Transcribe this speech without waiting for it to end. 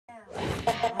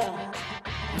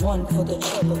One for the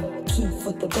trouble, two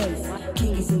for the bass.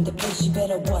 King is in the place, you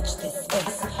better watch this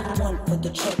space. One for the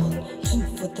trouble, two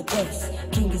for the bass.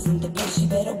 King is in the place, you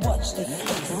better watch this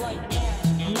space.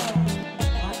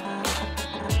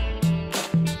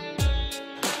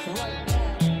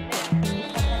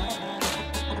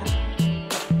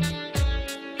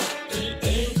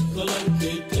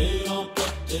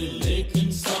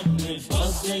 लेकिन सब में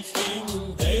बस एक king.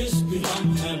 देश भी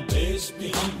हम हैं, base भी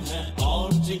हम हैं,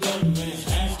 और जिगर में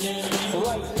है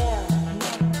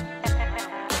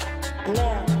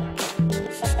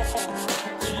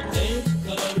एक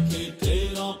कलर के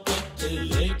 13 पत्ते,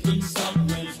 लेकिन सब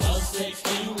में बस एक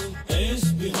किंग। देश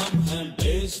भी हम हैं,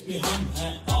 बेस भी हम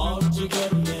हैं, और जिगर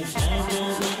में है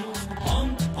हम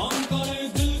करें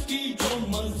दिल की जो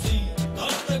मर्जी,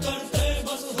 करते करते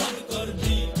बस हद कर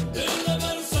दी। दिल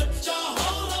अगर सच्चा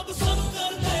हो रब सब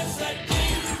कर दे सच्ची।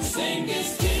 Sing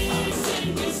is king,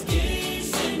 sing is king,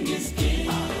 sing is king.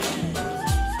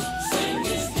 Sing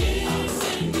is king,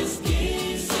 sing is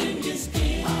king, sing is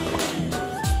king.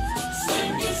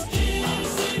 Sing is king,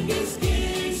 sing is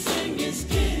king, sing is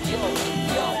king.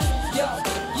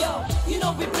 Yo, you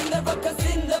know we bring the ruckus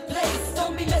in the place.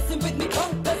 Don't be messing with me,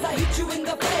 punk, cause I hit you in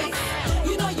the face.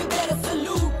 You know you better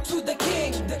salute to the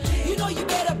king. You know you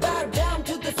better bow down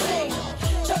to the same.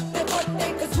 Chuck the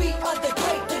birthday cause we are the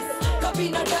greatest. Kabhi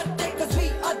na darte cause we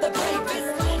are the bravest.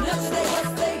 Nachte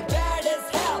haste bad as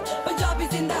hell.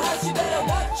 Punjabis in the house, you better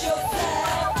watch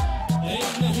yourself.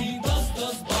 एक नहीं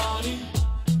 10-10 बारी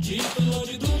जीत लो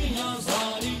जी दुनिया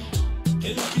सारी।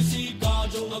 दिल किसी का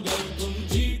जो अगर तुम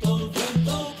जीतो फिर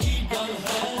तो की गल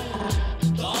है।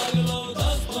 दाग लो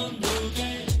 10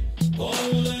 बंदूकें,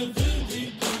 बोले फिर भी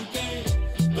टूके।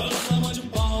 कर समझ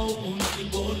पाओ उनकी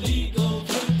बोली को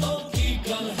फिर तो की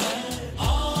गल है।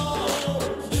 आओ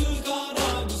दिल का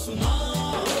राग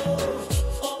सुनाओ,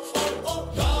 ओ ओ ओ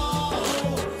गाओ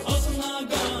हंसना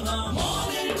गाना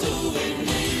morning to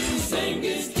evening. Sing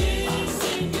is king,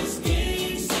 sing is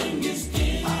king, sing is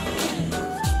king.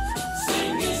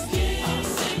 Sing is king,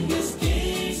 sing is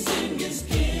king, sing is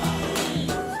king.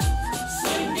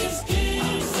 Sing is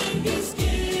king, sing is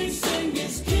king, sing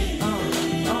is king.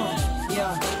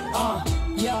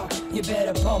 Yeah, you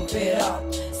better pump it up.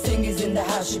 Singers in the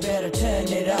house, you better turn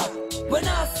it up. When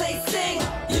I say sing,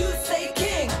 you say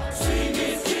king. Sing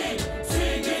is king,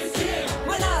 sing is king.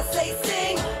 When I say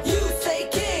sing, you say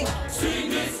king.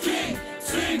 Sing is king,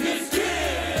 sing is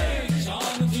king.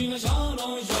 शान थी न शानो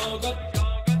शौकत,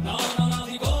 ना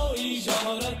थी कोई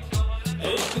शोहरत।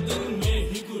 एक दिन में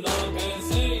ही खुला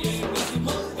कैसे ये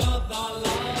किस्मत का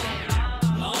ताला।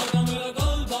 ना तो मेरा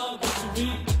कल था कुछ भी,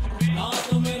 ना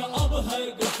तो मेरा अब है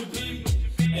कुछ भी।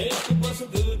 एक बस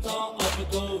दिल था अब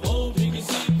तो वो भी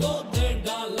किसी को दे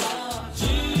डाला।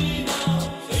 जीना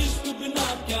इश्क बिना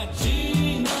क्या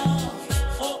जीना,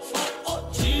 ओ ओ ओ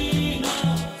जीना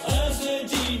ऐसे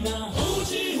जीना।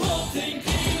 ऊंची हो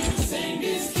thinking, sing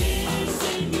is king,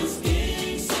 sing is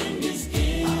king, sing is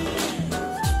king.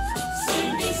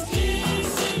 Sing is king,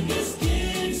 sing is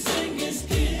king, sing is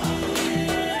king.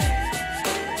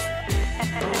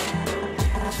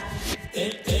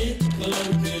 एक कलर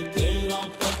के 13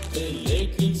 पत्ते,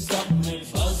 लेकिन सब में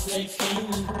बस एक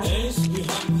किंग। देश भी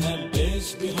हम हैं,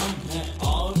 बेस भी हम हैं,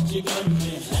 और जिगर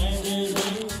में है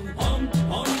हम